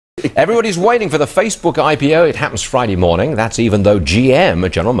Everybody's waiting for the Facebook IPO. It happens Friday morning. That's even though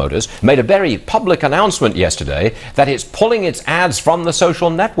GM, General Motors, made a very public announcement yesterday that it's pulling its ads from the social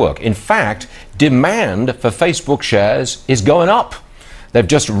network. In fact, demand for Facebook shares is going up. They've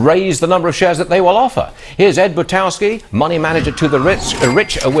just raised the number of shares that they will offer. Here's Ed Butowsky, money manager to the rich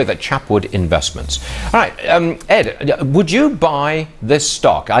with Chapwood Investments. All right, Ed, would you buy this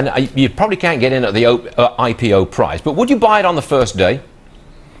stock? You probably can't get in at the IPO price, but would you buy it on the first day?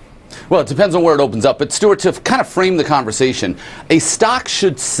 Well, it depends on where it opens up. But Stuart, to kind of frame the conversation, a stock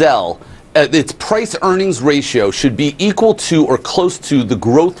should sell, its price-earnings ratio should be equal to or close to the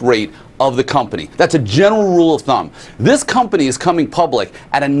growth rate of the company. That's a general rule of thumb. This company is coming public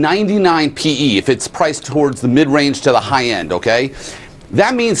at a 99 PE if it's priced towards the mid-range to the high end, okay?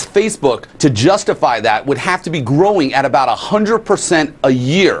 That means Facebook, to justify that, would have to be growing at about 100% a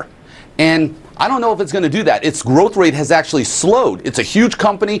year. And I don't know if it's going to do that. Its growth rate has actually slowed. It's a huge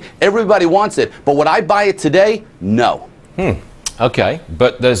company. Everybody wants it. But would I buy it today? No. Okay,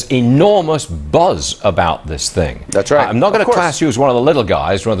 but there's enormous buzz about this thing. That's right. I'm not going to class you as one of the little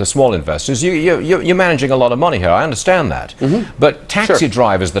guys, one of the small investors. You're managing a lot of money here. I understand that. But taxi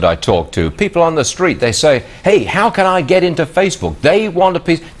drivers that I talk to, people on the street, they say, hey, how can I get into Facebook? They want a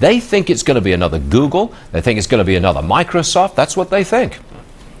piece. They think it's going to be another Google. They think it's going to be another Microsoft. That's what they think.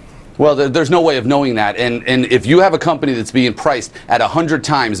 Well, there's no way of knowing that. And if you have a company that's being priced at 100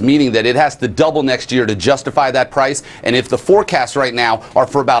 times, meaning that it has to double next year to justify that price, and if the forecasts right now are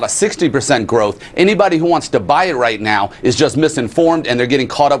for about a 60% growth, anybody who wants to buy it right now is just misinformed, and they're getting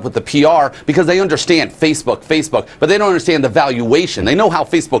caught up with the PR because they understand Facebook, but they don't understand the valuation. They know how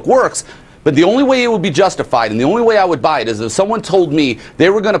Facebook works. But the only way it would be justified, and the only way I would buy it, is if someone told me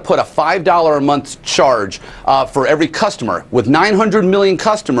they were going to put a $5 a month charge for every customer. With 900 million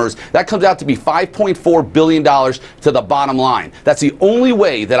customers, that comes out to be $5.4 billion to the bottom line. That's the only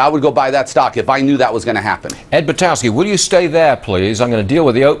way that I would go buy that stock if I knew that was going to happen. Ed Butowsky, will you stay there, please? I'm going to deal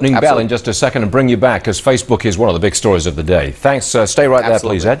with the opening bell in just a second and bring you back, because Facebook is one of the big stories of the day. Thanks. Stay right there,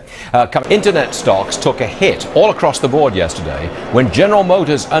 please, Ed. Internet stocks took a hit all across the board yesterday when General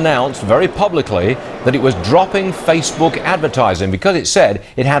Motors announced very publicly that it was dropping Facebook advertising because it said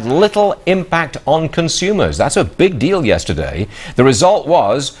it had little impact on consumers. That's a big deal yesterday. The result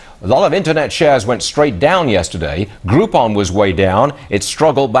was a lot of internet shares went straight down yesterday. Groupon was way down. It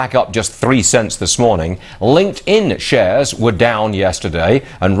struggled back up just 3 cents this morning. LinkedIn shares were down yesterday,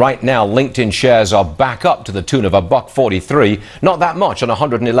 and right now LinkedIn shares are back up to the tune of $1.43. Not that much on a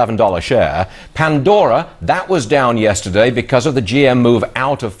 $111 share. Pandora, that was down yesterday because of the GM move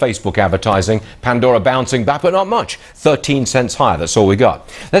out of Facebook advertising. Pandora bouncing back, but not much. 13 cents higher. That's all we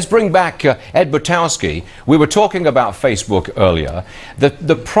got. Let's bring back Ed Butowsky. We were talking about Facebook earlier.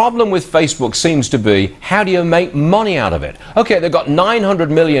 The problem with Facebook seems to be, how do you make money out of it? Okay, they've got 900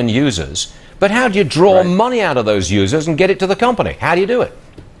 million users, but how do you draw money out of those users and get it to the company? How do you do it?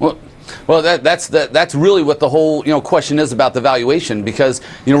 Well, that's really what the whole question is about the valuation, because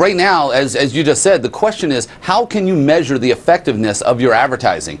right now, as you just said, the question is, how can you measure the effectiveness of your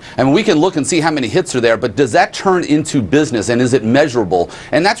advertising? I mean, we can look and see how many hits are there, but does that turn into business, and is it measurable?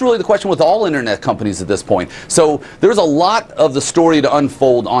 And that's really the question with all internet companies at this point. So there's a lot of the story to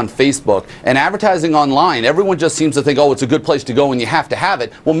unfold on Facebook, and advertising online. Everyone just seems to think, oh, it's a good place to go and you have to have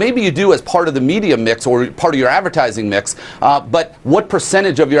it. Well, maybe you do as part of the media mix or part of your advertising mix, but what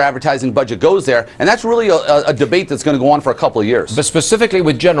percentage of your advertising budget goes there? And that's really a debate that's going to go on for a couple of years. But specifically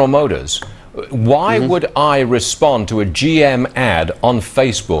with General Motors, why would I respond to a GM ad on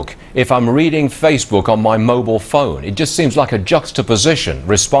Facebook if I'm reading Facebook on my mobile phone? It just seems like a juxtaposition.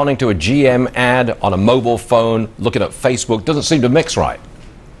 Responding to a GM ad on a mobile phone, looking at Facebook, doesn't seem to mix right.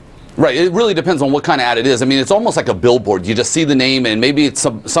 Right, it really depends on what kind of ad it is. I mean, it's almost like a billboard. You just see the name, and maybe it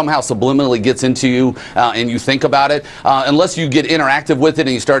somehow subliminally gets into you, and you think about it. Unless you get interactive with it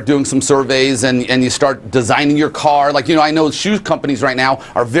and you start doing some surveys and you start designing your car. Like, I know shoe companies right now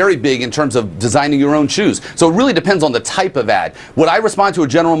are very big in terms of designing your own shoes. So it really depends on the type of ad. Would I respond to a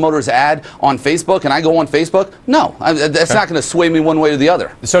General Motors ad on Facebook and I go on Facebook? No, that's not going to sway me one way or the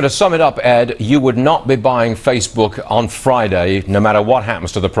other. So to sum it up, Ed, you would not be buying Facebook on Friday no matter what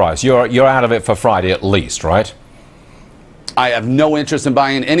happens to the price. You're out of it for Friday at least, right? I have no interest in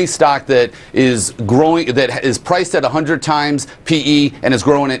buying any stock that is growing, that is priced at 100 times PE and is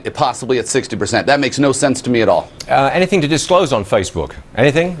growing it possibly at 60%. That makes no sense to me at all. Anything to disclose on Facebook?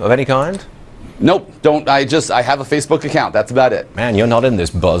 Anything of any kind? Nope, don't. I have a Facebook account. That's about it. Man, you're not in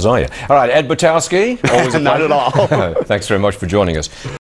this buzz, are you? All right, Ed Butowsky. Always not at all. Thanks very much for joining us.